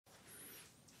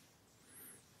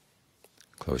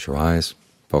Close your eyes,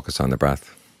 focus on the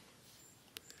breath,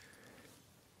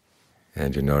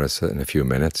 and you notice that in a few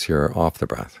minutes you're off the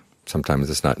breath. Sometimes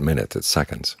it's not minutes, it's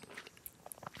seconds.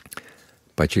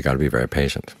 But you got to be very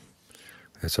patient.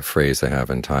 There's a phrase they have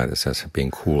in Thai that says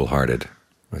being cool-hearted,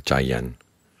 chai yen.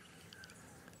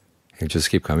 You just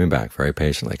keep coming back very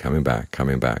patiently, coming back,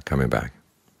 coming back, coming back.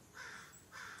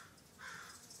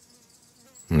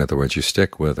 In other words, you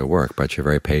stick with the work, but you're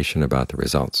very patient about the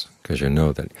results, because you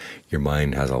know that your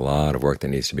mind has a lot of work that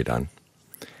needs to be done.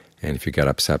 And if you get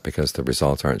upset because the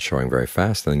results aren't showing very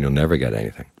fast, then you'll never get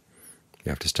anything.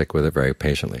 You have to stick with it very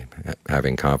patiently,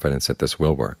 having confidence that this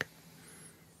will work,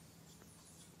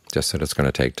 just that it's going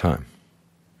to take time.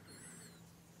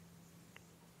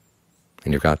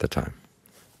 And you've got the time.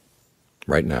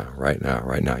 Right now, right now,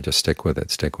 right now. Just stick with it,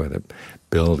 stick with it.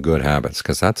 Build good habits,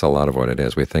 because that's a lot of what it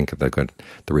is. We think the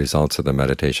results of the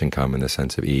meditation come in the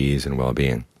sense of ease and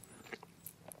well-being.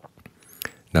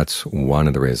 That's one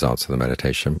of the results of the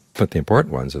meditation, but the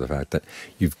important ones are the fact that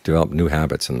you've developed new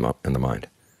habits in the mind.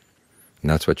 And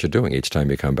that's what you're doing each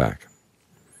time you come back.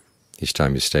 Each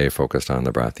time you stay focused on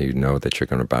the breath, you know that you're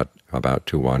going to about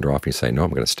to wander off. You say, no,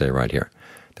 I'm going to stay right here.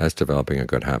 That's developing a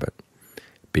good habit.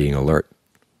 Being alert,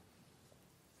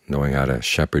 knowing how to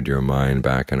shepherd your mind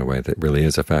back in a way that really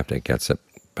is effective. It gets it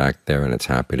back there and it's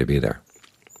happy to be there.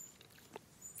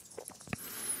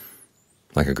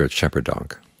 Like a good shepherd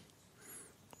dog.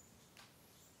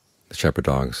 The shepherd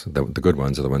dogs, the good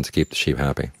ones, are the ones that keep the sheep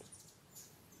happy.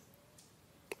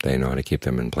 They know how to keep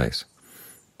them in place.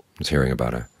 I was hearing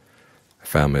about a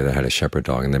family that had a shepherd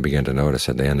dog, and they began to notice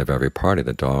at the end of every party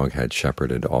the dog had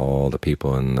shepherded all the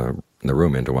people in the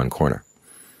room into one corner,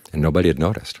 and nobody had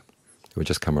noticed. It would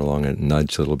just come along and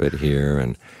nudge a little bit here,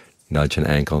 and nudge an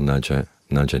ankle, nudge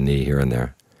a knee here and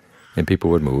there, and people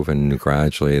would move, and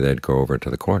gradually they'd go over to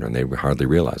the corner, and they would hardly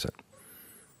realize it.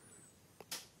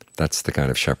 That's the kind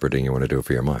of shepherding you want to do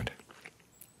for your mind.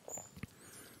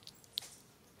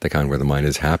 The kind where the mind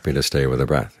is happy to stay with the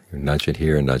breath. You nudge it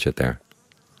here and nudge it there.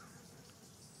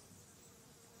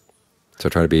 So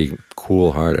try to be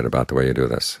cool-hearted about the way you do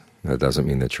this. That doesn't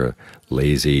mean that you're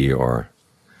lazy or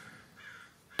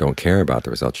don't care about the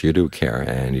results. You do care,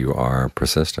 and you are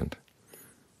persistent.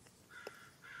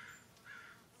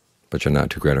 But you're not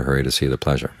too great a hurry to see the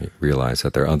pleasure. You realize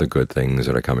that there are other good things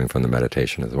that are coming from the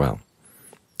meditation as well,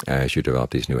 as you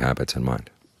develop these new habits in mind.